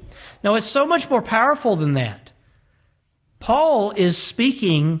 2. Now it's so much more powerful than that. Paul is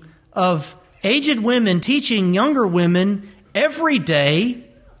speaking of aged women teaching younger women every day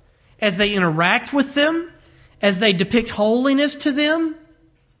as they interact with them, as they depict holiness to them.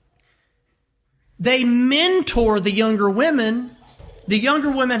 They mentor the younger women. The younger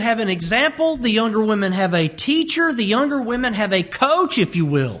women have an example. The younger women have a teacher. The younger women have a coach, if you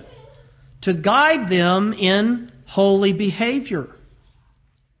will, to guide them in holy behavior.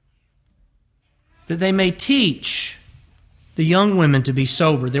 That they may teach the young women to be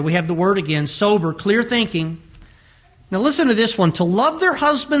sober. There we have the word again, sober, clear thinking. Now listen to this one. To love their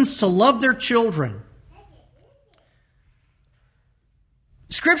husbands, to love their children.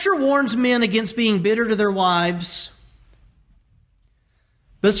 Scripture warns men against being bitter to their wives,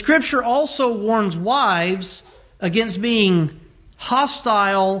 but Scripture also warns wives against being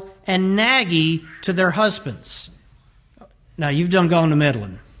hostile and naggy to their husbands. Now, you've done gone to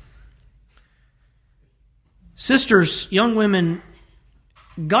meddling. Sisters, young women,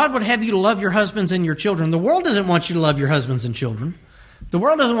 God would have you to love your husbands and your children. The world doesn't want you to love your husbands and children. The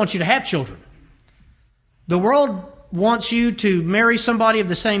world doesn't want you to have children. The world wants you to marry somebody of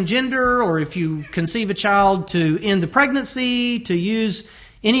the same gender, or if you conceive a child, to end the pregnancy, to use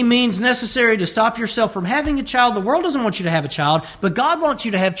any means necessary to stop yourself from having a child. The world doesn't want you to have a child, but God wants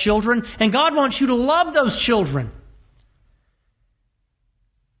you to have children, and God wants you to love those children.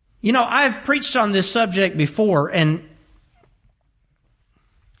 You know, I've preached on this subject before, and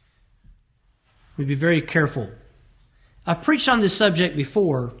we'd be very careful. I've preached on this subject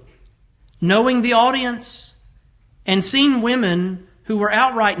before, knowing the audience, and seen women who were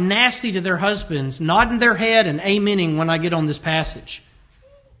outright nasty to their husbands, nodding their head and amening when I get on this passage.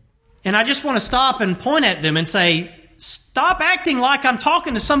 And I just want to stop and point at them and say, stop acting like I'm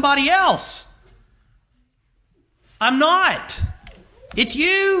talking to somebody else. I'm not. It's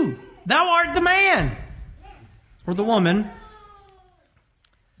you. Thou art the man. Or the woman.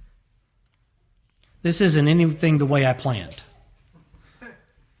 This isn't anything the way I planned.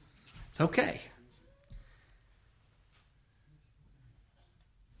 It's okay.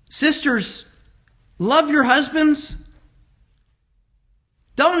 Sisters, love your husbands.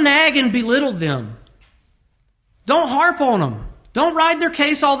 Don't nag and belittle them. Don't harp on them. Don't ride their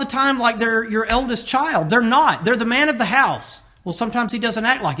case all the time like they're your eldest child. They're not. They're the man of the house. Well, sometimes he doesn't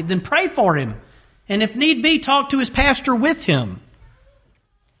act like it. Then pray for him. And if need be, talk to his pastor with him.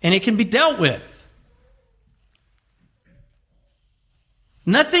 And it can be dealt with.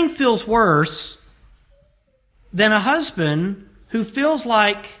 Nothing feels worse than a husband who feels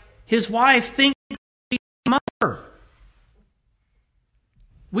like his wife thinks she's a mother.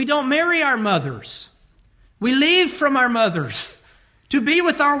 We don't marry our mothers. We leave from our mothers to be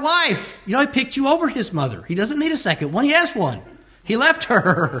with our wife. You know, he picked you over his mother. He doesn't need a second one. He has one. He left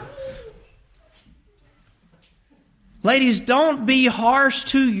her. Ladies, don't be harsh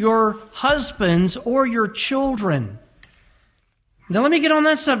to your husbands or your children. Now let me get on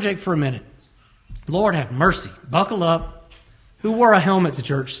that subject for a minute. Lord have mercy. Buckle up. Who wore a helmet to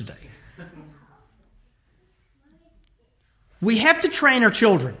church today? We have to train our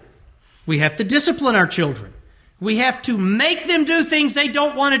children. We have to discipline our children. We have to make them do things they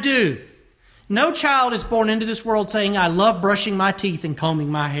don't want to do. No child is born into this world saying, I love brushing my teeth and combing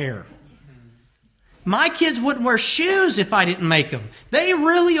my hair. My kids wouldn't wear shoes if I didn't make them. They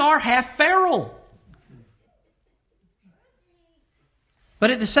really are half feral.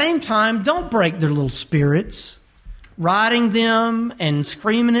 But at the same time, don't break their little spirits. Riding them and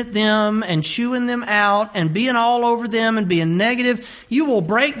screaming at them and chewing them out and being all over them and being negative. You will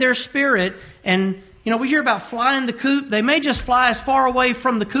break their spirit. And, you know, we hear about flying the coop. They may just fly as far away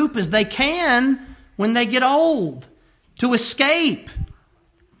from the coop as they can when they get old to escape.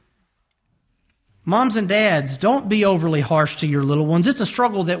 Moms and dads, don't be overly harsh to your little ones. It's a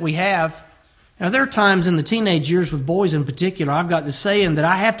struggle that we have. Now, there are times in the teenage years with boys in particular, I've got this saying that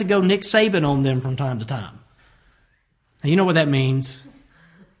I have to go Nick Saban on them from time to time. Now, you know what that means.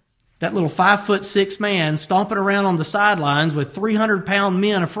 That little 5'6" man stomping around on the sidelines with 300-pound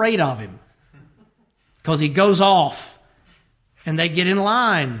men afraid of him because he goes off and they get in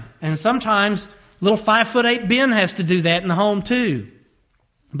line. And sometimes little 5'8" Ben has to do that in the home too.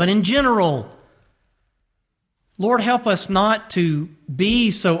 But in general, Lord, help us not to be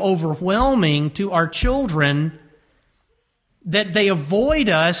so overwhelming to our children that they avoid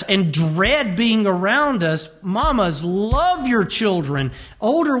us and dread being around us. Mamas, love your children.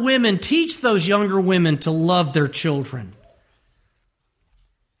 Older women, teach those younger women to love their children,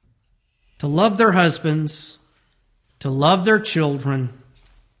 to love their husbands, to love their children,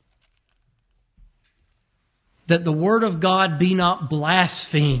 that the word of God be not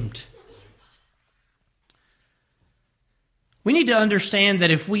blasphemed. We need to understand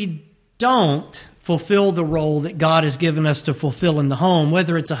that if we don't fulfill the role that God has given us to fulfill in the home,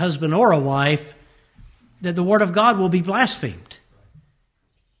 whether it's a husband or a wife, that the word of God will be blasphemed.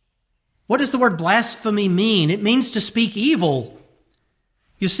 What does the word blasphemy mean? It means to speak evil.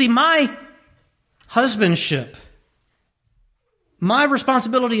 You see, my husbandship, my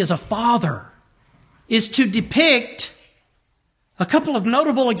responsibility as a father, is to depict a couple of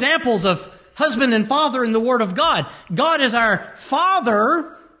notable examples of husband and father in the Word of God. God is our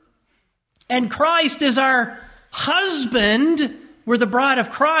Father, and Christ is our husband. We're the bride of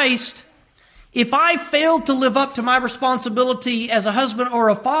Christ. If I fail to live up to my responsibility as a husband or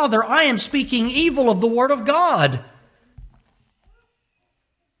a father, I am speaking evil of the Word of God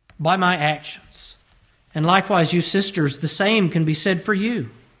by my actions. And likewise, you sisters, the same can be said for you.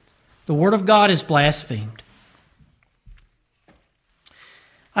 The Word of God is blasphemed.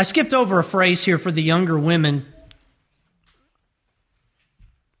 I skipped over a phrase here for the younger women.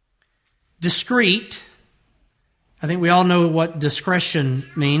 Discreet. I think we all know what discretion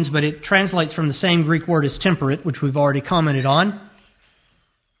means, but it translates from the same Greek word as temperate, which we've already commented on.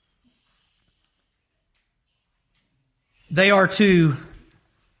 They are to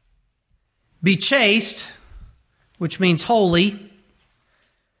be chaste, which means holy.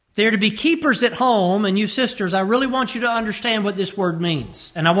 They're to be keepers at home, and you sisters, I really want you to understand what this word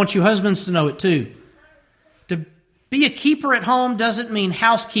means, and I want you husbands to know it too. To be a keeper at home doesn't mean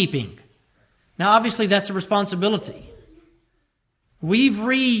housekeeping. Now, obviously, that's a responsibility. We've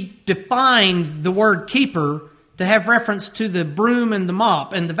redefined the word keeper to have reference to the broom and the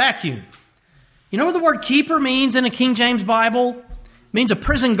mop and the vacuum. You know what the word keeper means in a King James Bible? It means a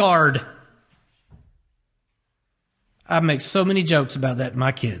prison guard. I make so many jokes about that to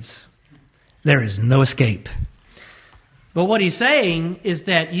my kids. There is no escape. But what he's saying is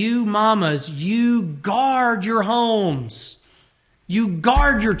that you mamas, you guard your homes. You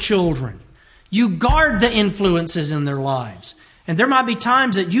guard your children. You guard the influences in their lives. And there might be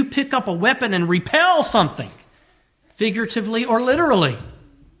times that you pick up a weapon and repel something, figuratively or literally.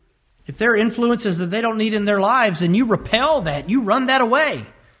 If there are influences that they don't need in their lives, then you repel that. You run that away.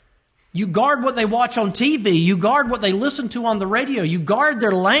 You guard what they watch on TV. You guard what they listen to on the radio. You guard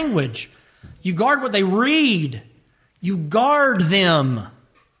their language. You guard what they read. You guard them.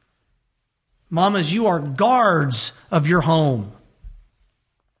 Mamas, you are guards of your home,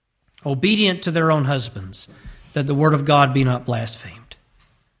 obedient to their own husbands, that the word of God be not blasphemed.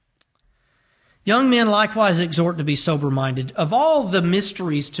 Young men likewise exhort to be sober-minded. Of all the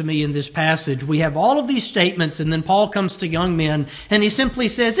mysteries to me in this passage, we have all of these statements, and then Paul comes to young men, and he simply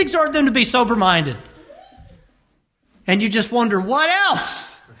says, exhort them to be sober-minded. And you just wonder, what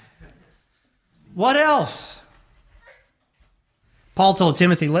else? What else? Paul told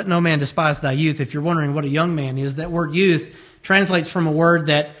Timothy, let no man despise thy youth. If you're wondering what a young man is, that word youth translates from a word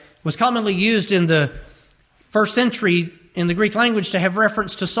that was commonly used in the first century in the Greek language to have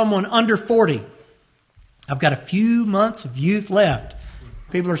reference to someone under 40. I've got a few months of youth left.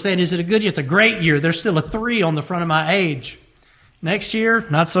 People are saying, is it a good year? It's a great year. There's still a 3 on the front of my age. Next year,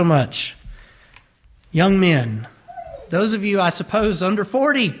 not so much. Young men, those of you, I suppose, under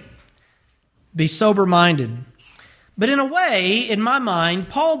 40, be sober-minded. But in a way, in my mind,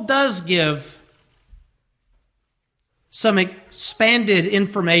 Paul does give some expanded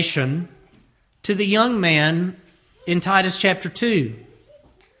information to the young man in Titus chapter 2.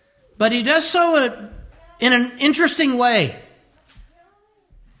 But he does so in an interesting way.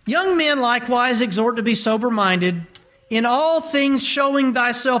 Young men likewise exhort to be sober-minded, in all things showing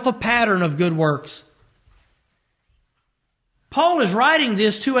thyself a pattern of good works. Paul is writing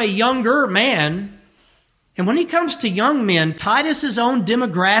this to a younger man, and when he comes to young men, Titus's own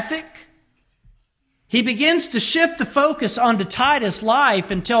demographic, he begins to shift the focus onto Titus'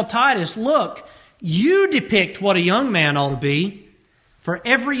 life and tell Titus, look, you depict what a young man ought to be for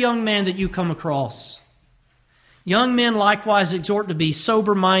every young man that you come across. Young men likewise exhort to be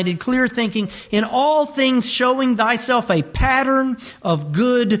sober-minded, clear-thinking, in all things showing thyself a pattern of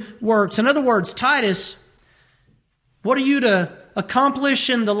good works. In other words, Titus, what are you to accomplish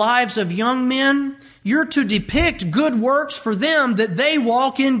in the lives of young men? You're to depict good works for them, that they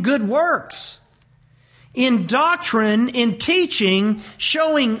walk in good works. In doctrine, in teaching,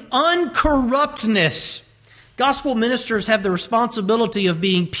 showing uncorruptness. Gospel ministers have the responsibility of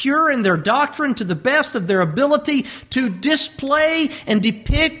being pure in their doctrine to the best of their ability to display and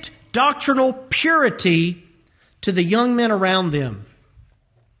depict doctrinal purity to the young men around them.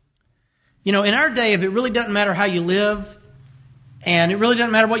 You know, in our day, if it really doesn't matter how you live, and it really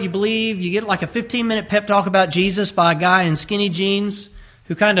doesn't matter what you believe, you get like a 15-minute pep talk about Jesus by a guy in skinny jeans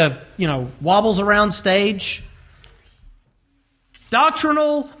who kind of, wobbles around stage.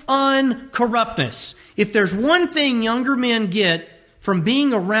 Doctrinal uncorruptness. If there's one thing younger men get from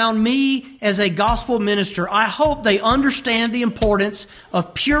being around me as a gospel minister, I hope they understand the importance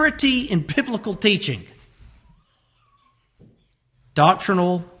of purity in biblical teaching.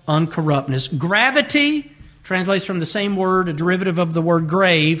 Doctrinal uncorruptness. Gravity translates from the same word, a derivative of the word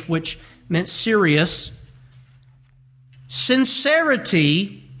grave, which meant serious.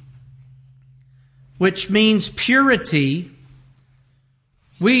 Sincerity, which means purity.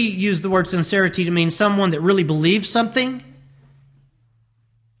 We use the word sincerity to mean someone that really believes something.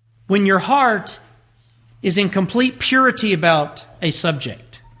 When your heart is in complete purity about a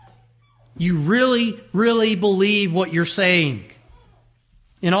subject, you really, really believe what you're saying.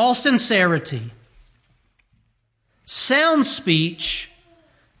 In all sincerity. Sound speech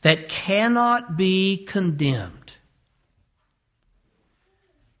that cannot be condemned.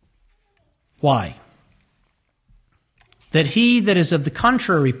 Why? That he that is of the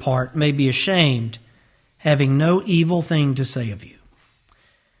contrary part may be ashamed, having no evil thing to say of you.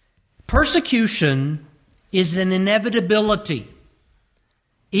 Persecution is an inevitability.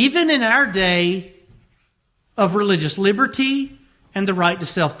 Even in our day of religious liberty and the right to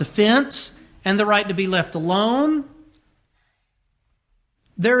self-defense and the right to be left alone,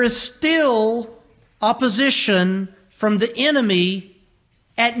 there is still opposition from the enemy.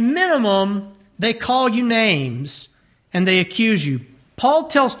 At minimum, they call you names and they accuse you. Paul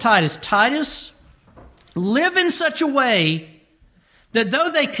tells Titus, Titus, live in such a way that though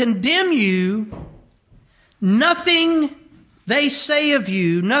they condemn you, nothing they say of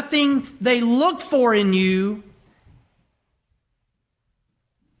you, nothing they look for in you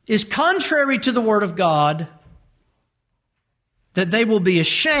is contrary to the Word of God, that they will be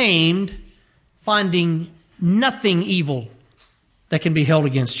ashamed, finding nothing evil that can be held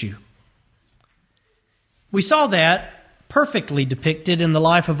against you. We saw that perfectly depicted in the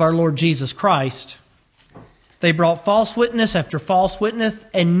life of our Lord Jesus Christ. They brought false witness after false witness,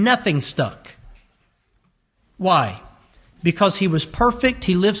 and nothing stuck. Why? Because he was perfect.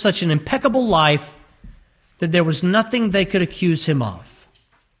 He lived such an impeccable life that there was nothing they could accuse him of.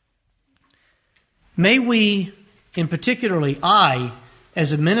 May we, and particularly I,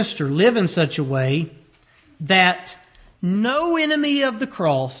 as a minister, live in such a way that no enemy of the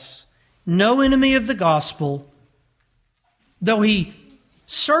cross, no enemy of the gospel, though he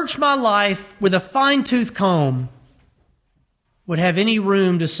searched my life with a fine-tooth comb, would have any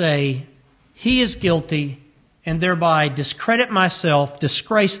room to say, he is guilty, and thereby discredit myself,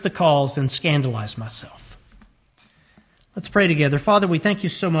 disgrace the cause, and scandalize myself. Let's pray together. Father, we thank you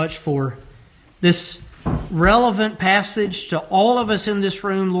so much for this relevant passage to all of us in this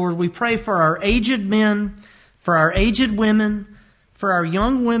room. Lord, we pray for our aged men, for our aged women, for our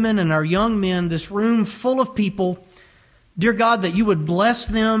young women and our young men, this room full of people. Dear God, that you would bless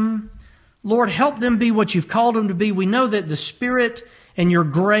them. Lord, help them be what you've called them to be. We know that the Spirit and your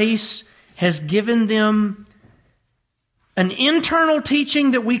grace has given them an internal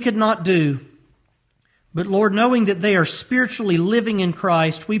teaching that we could not do. But Lord, knowing that they are spiritually living in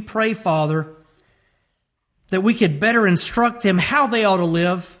Christ, we pray, Father, that we could better instruct them how they ought to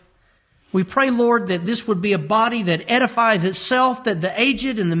live. We pray, Lord, that this would be a body that edifies itself, that the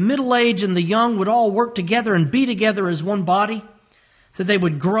aged and the middle-aged and the young would all work together and be together as one body, that they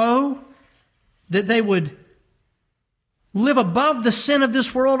would grow, that they would live above the sin of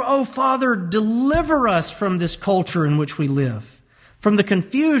this world. Oh, Father, deliver us from this culture in which we live, from the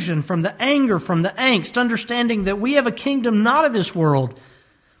confusion, from the anger, from the angst, understanding that we have a kingdom not of this world.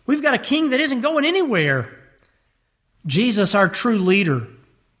 We've got a king that isn't going anywhere. Jesus, our true leader.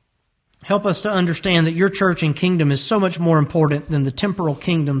 Help us to understand that your church and kingdom is so much more important than the temporal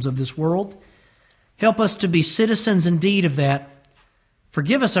kingdoms of this world. Help us to be citizens indeed of that.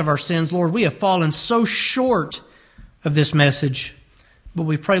 Forgive us of our sins, Lord. We have fallen so short of this message. But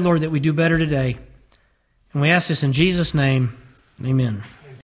we pray, Lord, that we do better today. And we ask this in Jesus' name. Amen.